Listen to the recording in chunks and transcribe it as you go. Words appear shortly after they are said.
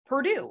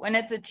Purdue. And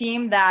it's a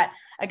team that,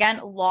 again,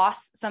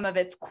 lost some of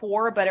its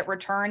core, but it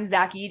returned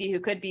Zach Edey,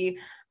 who could be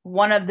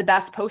one of the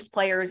best post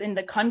players in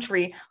the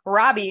country.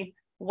 Robbie,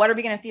 what are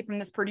we going to see from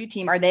this Purdue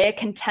team? Are they a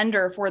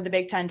contender for the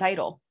Big Ten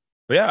title?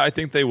 Yeah, I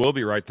think they will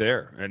be right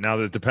there. And now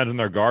it depends on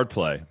their guard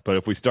play. But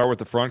if we start with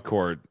the front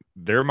court,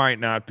 there might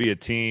not be a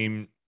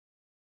team.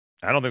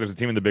 I don't think there's a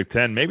team in the Big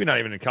Ten, maybe not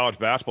even in college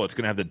basketball, it's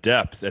going to have the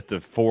depth at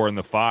the 4 and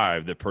the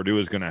 5 that Purdue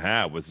is going to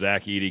have with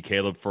Zach Edey,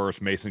 Caleb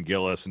Furst, Mason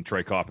Gillis, and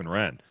Trey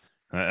Coffin-Wren.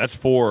 That's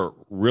 4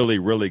 really,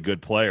 really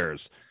good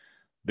players.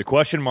 The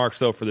question marks,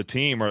 though, for the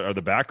team are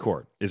the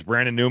backcourt. Is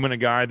Brandon Newman a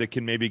guy that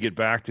can maybe get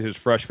back to his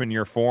freshman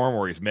year form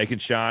where he's making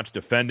shots,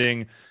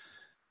 defending?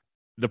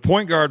 The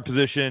point guard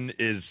position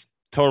is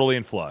totally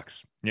in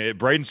flux.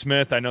 Braden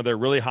Smith, I know they're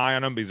really high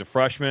on him, but he's a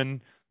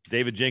freshman.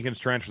 David Jenkins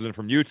transfers in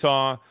from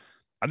Utah.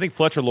 I think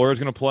Fletcher Loyer is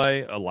going to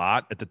play a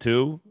lot at the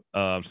 2.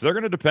 So they're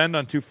going to depend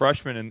on 2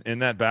 freshmen in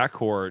that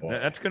backcourt.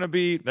 That's going to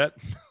be that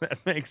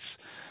makes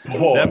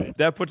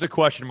that puts a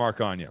question mark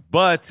on you.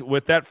 But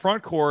with that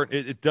front court,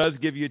 it does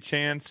give you a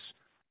chance.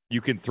 You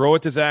can throw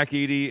it to Zach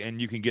Edey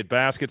and you can get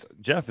baskets.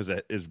 Jeff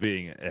is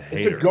being a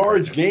hater. It's a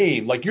guards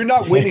game. Like, you're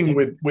not winning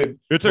with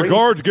it's a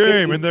guards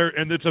game, and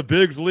it's a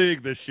bigs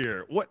league this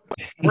year. What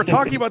we're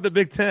talking about the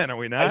Big Ten, are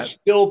we not? I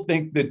still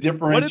think the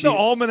differentiation. What did the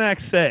almanac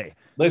say?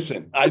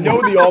 Listen, I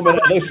know the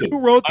almanac. Listen,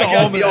 who wrote the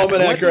almanac? The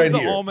almanac what right does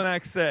here. The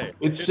almanac say?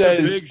 It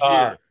says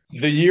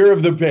the year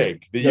of the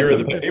big. The year of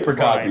the big. Paper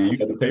copy. You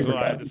got the paper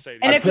copy.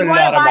 And if you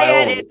want to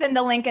buy it, it's in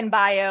the link in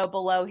bio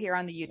below here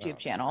on the YouTube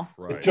channel.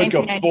 Right. It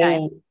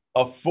took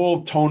a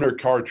full toner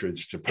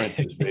cartridge to print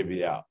this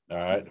baby out. All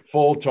right,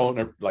 full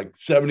toner, like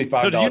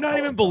 $75. So do you not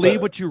even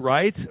believe what you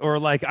write, or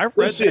like I've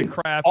read that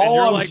crap? And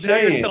you're like, now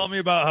you're telling me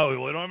about how we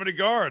don't have any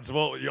guards.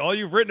 Well, all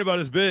you've written about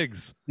is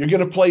bigs. You're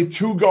going to play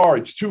 2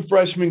 guards, 2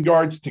 freshman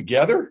guards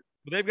together.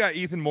 But they've got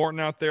Ethan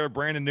Morton out there,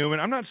 Brandon Newman.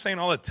 I'm not saying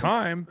all the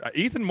time.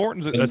 Ethan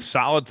Morton's a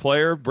solid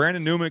player.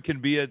 Brandon Newman can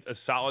be a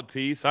solid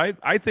piece.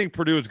 I think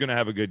Purdue is going to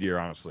have a good year,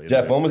 honestly.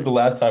 Jeff, when was the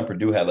last time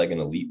Purdue had like an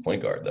elite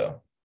point guard, though?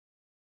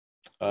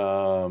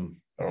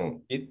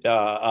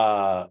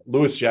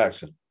 Lewis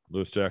Jackson.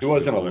 Lewis Jackson. He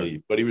wasn't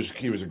elite, but he was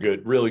a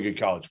good, really good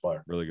college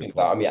player. Really good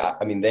player.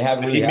 I mean, they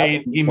haven't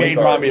really. He made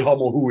Robbie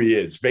Hummel who he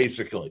is,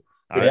 basically.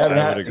 You're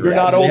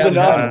not old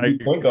enough.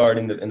 Point guard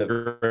in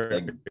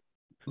the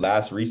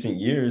last recent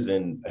years,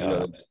 and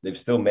they've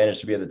still managed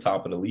to be at the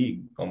top of the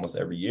league almost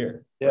every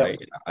year. Yeah.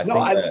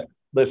 Right?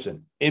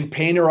 Listen, in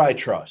Painter I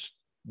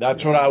trust.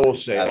 That's what I will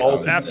say.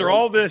 After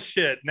all this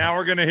shit, now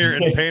we're going to hear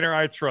in Painter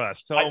I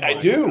trust. I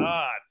do.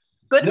 God.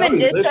 Goodman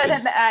did put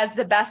him as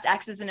the best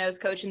X's and O's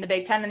coach in the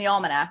Big Ten in the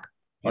almanac.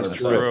 That's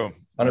true.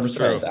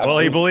 100%. Well,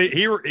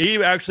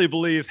 he actually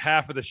believes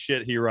half of the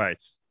shit he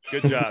writes.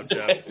 Good job,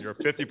 Jeff. You're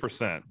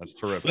 50%. That's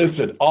terrific.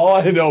 Listen, all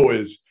I know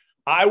is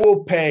I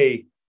will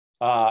pay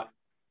Zach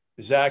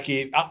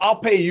Edey. I'll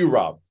pay you,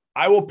 Rob.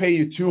 I will pay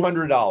you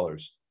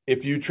 $200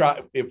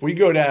 if we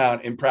go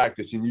down in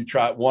practice and you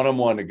try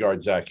one-on-one to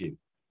guard Zach Edey.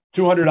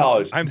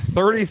 $200. I'm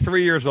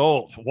 33 years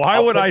old. Why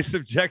would I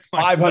subject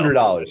myself?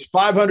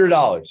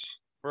 $500.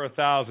 For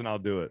 $1,000, I'll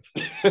do it.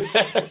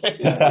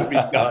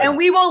 And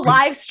we will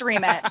live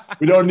stream it.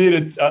 We don't need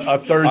a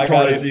third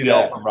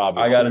tournament from Robbie.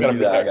 I gotta see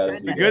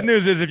that. The good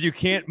news is if you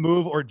can't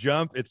move or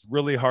jump, it's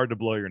really hard to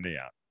blow your knee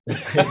out.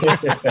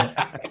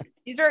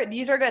 These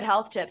are good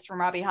health tips from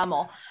Robbie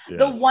Hummel. Yes.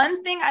 The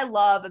one thing I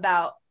love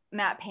about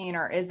Matt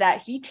Painter is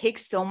that he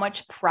takes so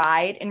much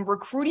pride in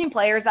recruiting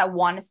players that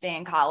want to stay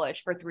in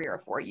college for 3 or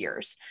 4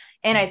 years.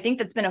 And I think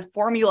that's been a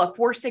formula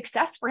for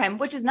success for him,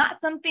 which is not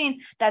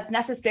something that's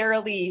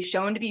necessarily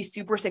shown to be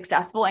super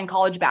successful in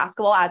college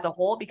basketball as a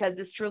whole, because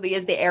this truly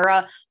is the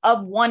era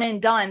of one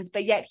and dones,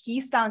 but yet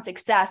he's found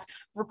success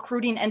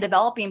recruiting and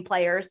developing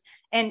players.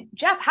 And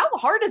Jeff, how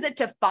hard is it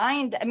to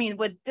find,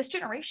 with this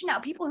generation now,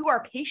 people who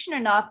are patient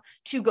enough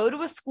to go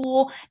to a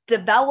school,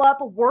 develop,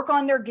 work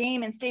on their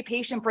game, and stay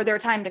patient for their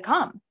time to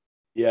come?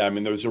 Yeah,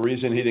 there was a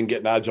reason he didn't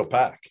get Nigel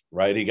Pack,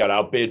 right? He got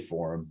outbid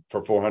for him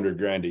for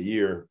 $400,000 a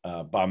year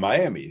by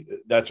Miami.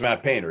 That's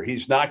Matt Painter.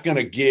 He's not going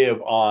to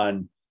give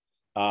on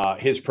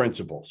his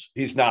principles.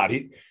 He's not.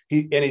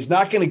 He's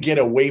not going to get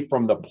away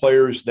from the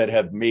players that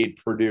have made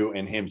Purdue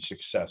and him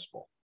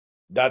successful.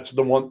 That's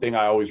the one thing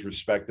I always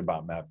respect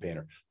about Matt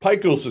Painter.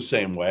 Pikel's the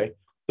same way.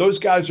 Those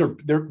guys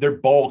they're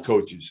ball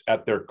coaches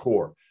at their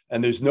core,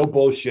 and there's no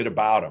bullshit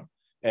about them.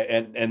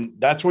 And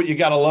that's what you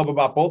got to love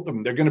about both of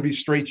them. They're going to be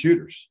straight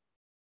shooters.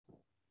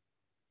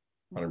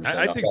 100%.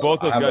 I think both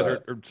those guys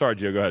are – sorry,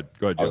 Gio. Go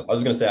ahead, Joe. I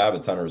was going to say I have a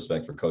ton of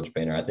respect for Coach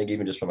Painter. I think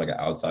even just from like an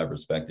outside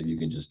perspective, you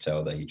can just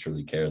tell that he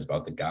truly cares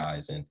about the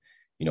guys. And,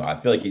 I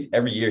feel like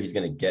every year he's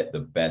going to get the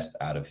best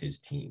out of his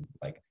team.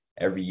 Like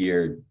every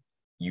year,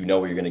 what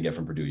you're going to get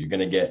from Purdue. You're going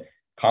to get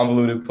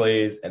convoluted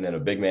plays and then a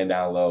big man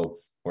down low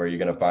where you're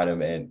going to find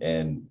him.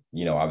 And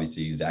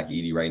obviously Zach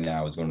Edey right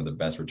now is one of the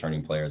best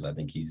returning players. I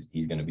think he's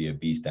going to be a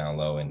beast down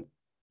low. And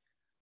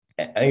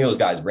any of those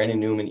guys, Brandon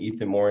Newman,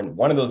 Ethan Morton,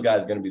 one of those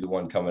guys is going to be the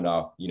one coming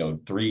off,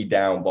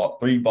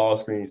 3 ball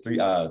screens,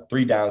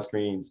 three down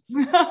screens.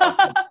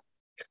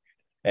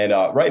 And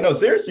right, no,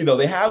 seriously though,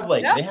 they have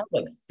like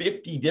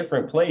 50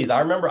 different plays. I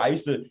remember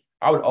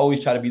I would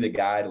always try to be the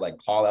guy to like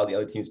call out the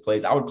other team's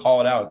plays. I would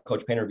call it out, and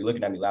Coach Painter would be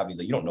looking at me laughing. He's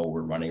like, "You don't know what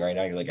we're running right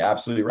now." You're like,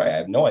 "Absolutely right. I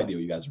have no idea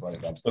what you guys are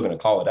running, but I'm still going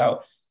to call it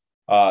out."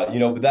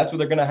 But that's what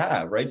they're going to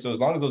have, right? So as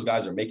long as those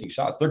guys are making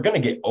shots, they're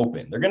going to get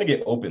open. They're going to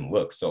get open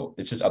looks. So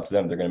it's just up to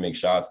them. They're going to make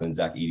shots. And then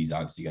Zach Edey's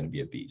obviously going to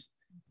be a beast.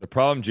 The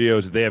problem, Gio,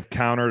 is they have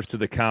counters to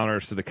the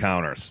counters to the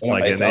counters. Yeah,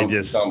 like,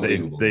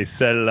 and they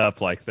set it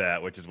up like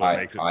that, which is what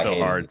makes it so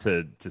hard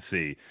to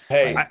see.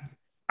 Hey,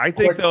 I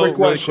think really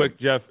quick,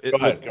 Jeff, with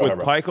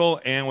Peichel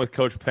and with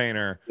Coach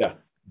Painter, yeah,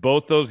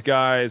 both those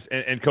guys,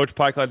 and Coach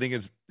Peichel, I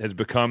think has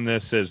become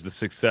this as the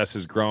success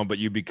has grown, but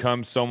you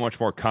become so much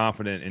more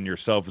confident in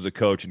yourself as a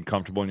coach and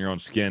comfortable in your own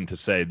skin to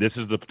say, this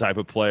is the type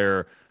of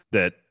player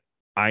that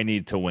I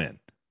need to win.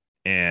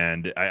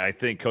 And I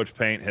think Coach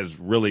Paint has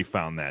really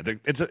found that.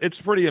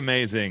 It's pretty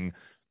amazing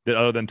that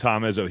other than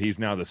Tom Izzo, he's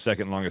now the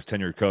second longest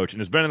tenured coach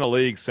and has been in the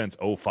league since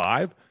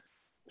 2005.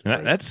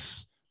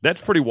 That's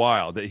pretty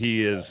wild that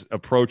he is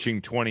approaching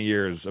 20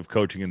 years of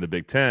coaching in the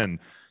Big Ten.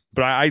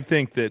 But I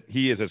think that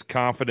he is as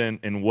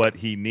confident in what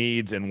he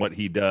needs and what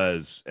he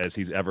does as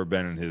he's ever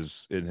been in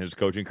his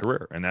coaching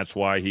career. And that's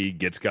why he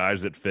gets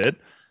guys that fit,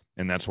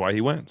 and that's why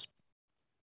he wins.